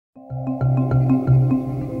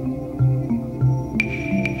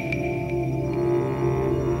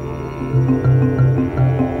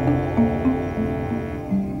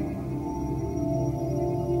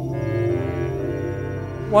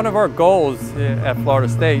one of our goals at Florida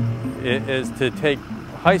State is to take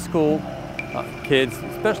high school kids,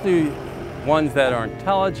 especially ones that are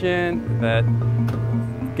intelligent, that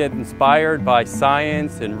get inspired by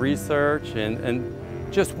science and research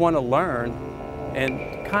and just want to learn,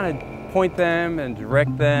 and kind of point them and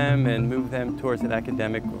direct them and move them towards an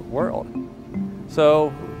academic world.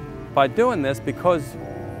 So by doing this, because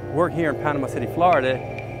we're here in Panama City, Florida,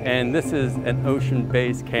 and this is an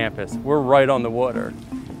ocean-based campus, we're right on the water.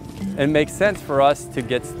 It makes sense for us to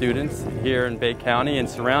get students here in Bay County and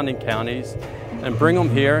surrounding counties and bring them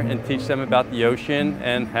here and teach them about the ocean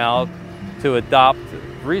and how to adopt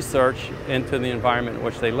research into the environment in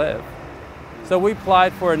which they live. So we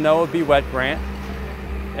applied for a NOAA B-Wet grant,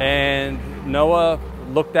 and NOAA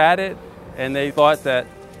looked at it and they thought that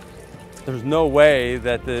there's no way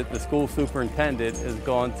that the school superintendent is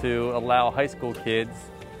going to allow high school kids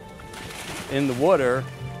in the water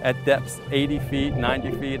at depths 80 feet,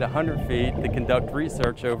 90 feet, 100 feet to conduct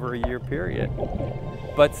research over a year period.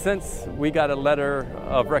 But since we got a letter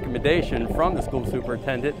of recommendation from the school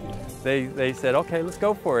superintendent, they said, okay, let's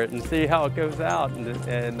go for it and see how it goes out.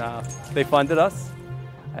 And they funded us,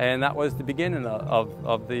 and that was the beginning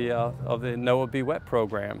of the NOAA B-Wet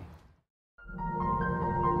program.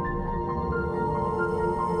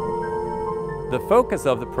 The focus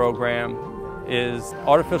of the program is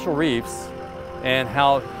artificial reefs and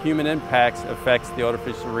how human impacts affects the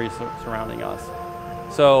artificial reefs surrounding us.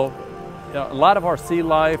 So, a lot of our sea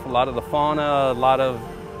life, a lot of the fauna, a lot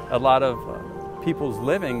of people's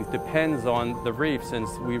living depends on the reef, since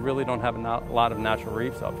we really don't have a lot of natural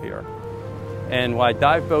reefs up here. And while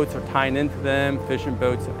dive boats are tying into them, fishing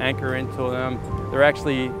boats anchor into them, they're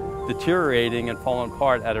actually deteriorating and falling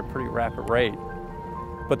apart at a pretty rapid rate.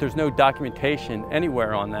 But there's no documentation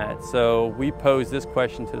anywhere on that. So we posed this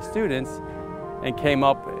question to the students and came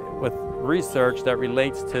up with research that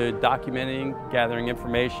relates to documenting, gathering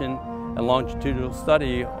information, and longitudinal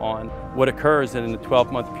study on what occurs in a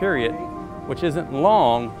 12-month period, which isn't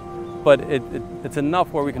long, but it's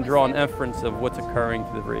enough where we can draw an inference of what's occurring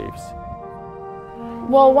to the reefs.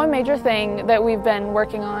 Well, one major thing that we've been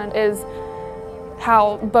working on is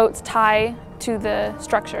how boats tie to the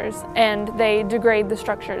structures, and they degrade the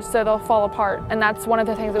structures, so they'll fall apart. And that's one of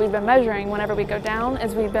the things that we've been measuring whenever we go down,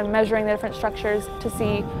 is we've been measuring the different structures to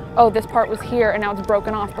see, oh, this part was here and now it's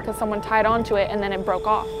broken off because someone tied onto it and then it broke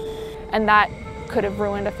off. And that could have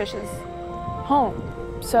ruined a fish's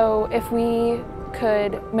home. So if we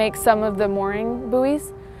could make some of the mooring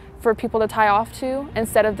buoys for people to tie off to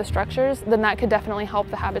instead of the structures, then that could definitely help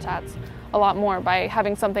the habitats a lot more by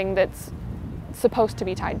having something that's supposed to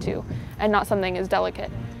be tied to and not something as delicate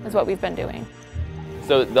as what we've been doing.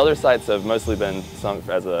 So the other sites have mostly been sunk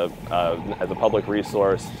as a public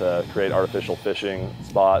resource to create artificial fishing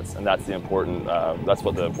spots, and that's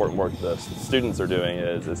what the important work the students are doing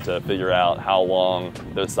is to figure out how long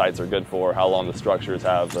those sites are good for, how long the structures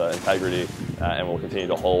have integrity, and will continue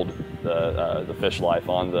to hold the fish life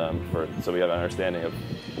on them, so we have an understanding of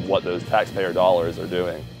what those taxpayer dollars are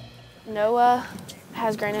doing. NOAA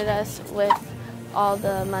has granted us with all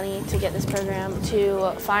the money to get this program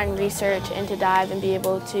to find research and to dive and be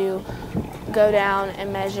able to go down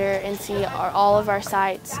and measure and see are all of our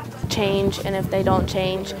sites change, and if they don't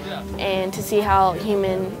change, and to see how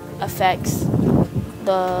human affects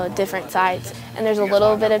the different sites. And there's a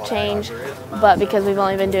little bit of change, but because we've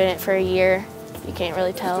only been doing it for a year, you can't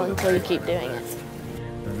really tell until you keep doing it.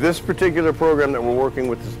 This particular program that we're working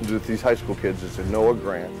with these high school kids is a NOAA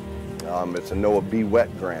grant. It's a NOAA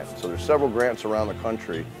B-Wet grant. So there's several grants around the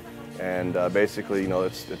country, and basically,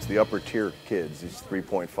 it's the upper tier kids, these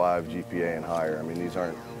 3.5 GPA and higher. I mean, these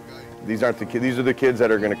aren't the kids. These are the kids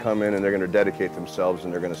that are going to come in and they're going to dedicate themselves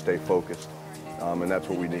and they're going to stay focused, and that's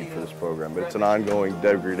what we need for this program. But it's an ongoing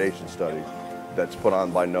degradation study that's put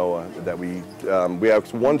on by NOAA. That we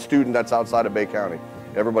have one student that's outside of Bay County.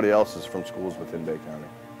 Everybody else is from schools within Bay County.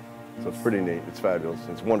 So it's pretty neat. It's fabulous.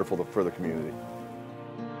 It's wonderful for the community.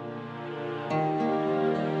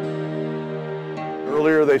 The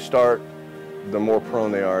earlier they start, the more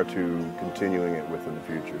prone they are to continuing it within the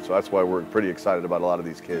future. So that's why we're pretty excited about a lot of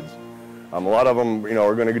these kids. A lot of them,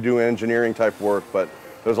 are going to do engineering type work, but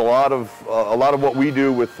there's a lot of what we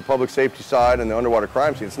do with the public safety side and the underwater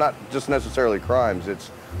crime scene. It's not just necessarily crimes; it's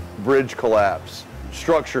bridge collapse,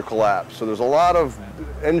 structure collapse. So there's a lot of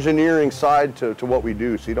engineering side to what we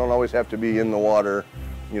do. So you don't always have to be in the water,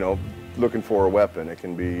 looking for a weapon. It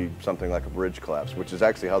can be something like a bridge collapse, which is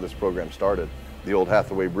actually how this program started. The old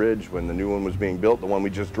Hathaway Bridge, when the new one was being built, the one we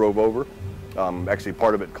just drove over, actually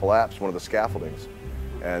part of it collapsed, one of the scaffoldings.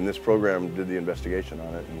 And this program did the investigation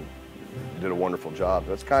on it and did a wonderful job.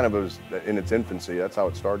 That's kind of in its infancy. That's how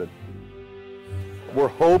it started. We're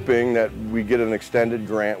hoping that we get an extended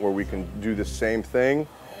grant where we can do the same thing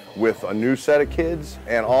with a new set of kids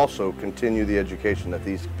and also continue the education that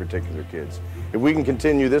these particular kids. If we can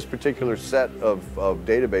continue this particular set of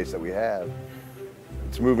database that we have,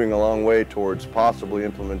 it's moving a long way towards possibly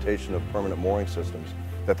implementation of permanent mooring systems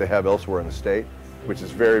that they have elsewhere in the state, which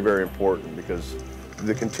is very, very important because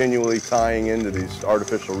the continually tying into these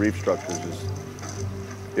artificial reef structures is,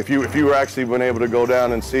 if you were actually been able to go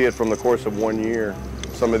down and see it from the course of 1 year,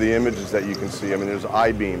 some of the images that you can see, I mean, there's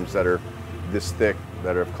I-beams that are this thick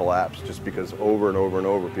that have collapsed just because over and over and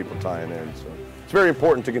over people tying in. So it's very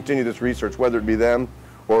important to continue this research, whether it be them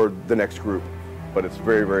or the next group, but it's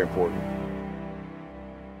very, very important.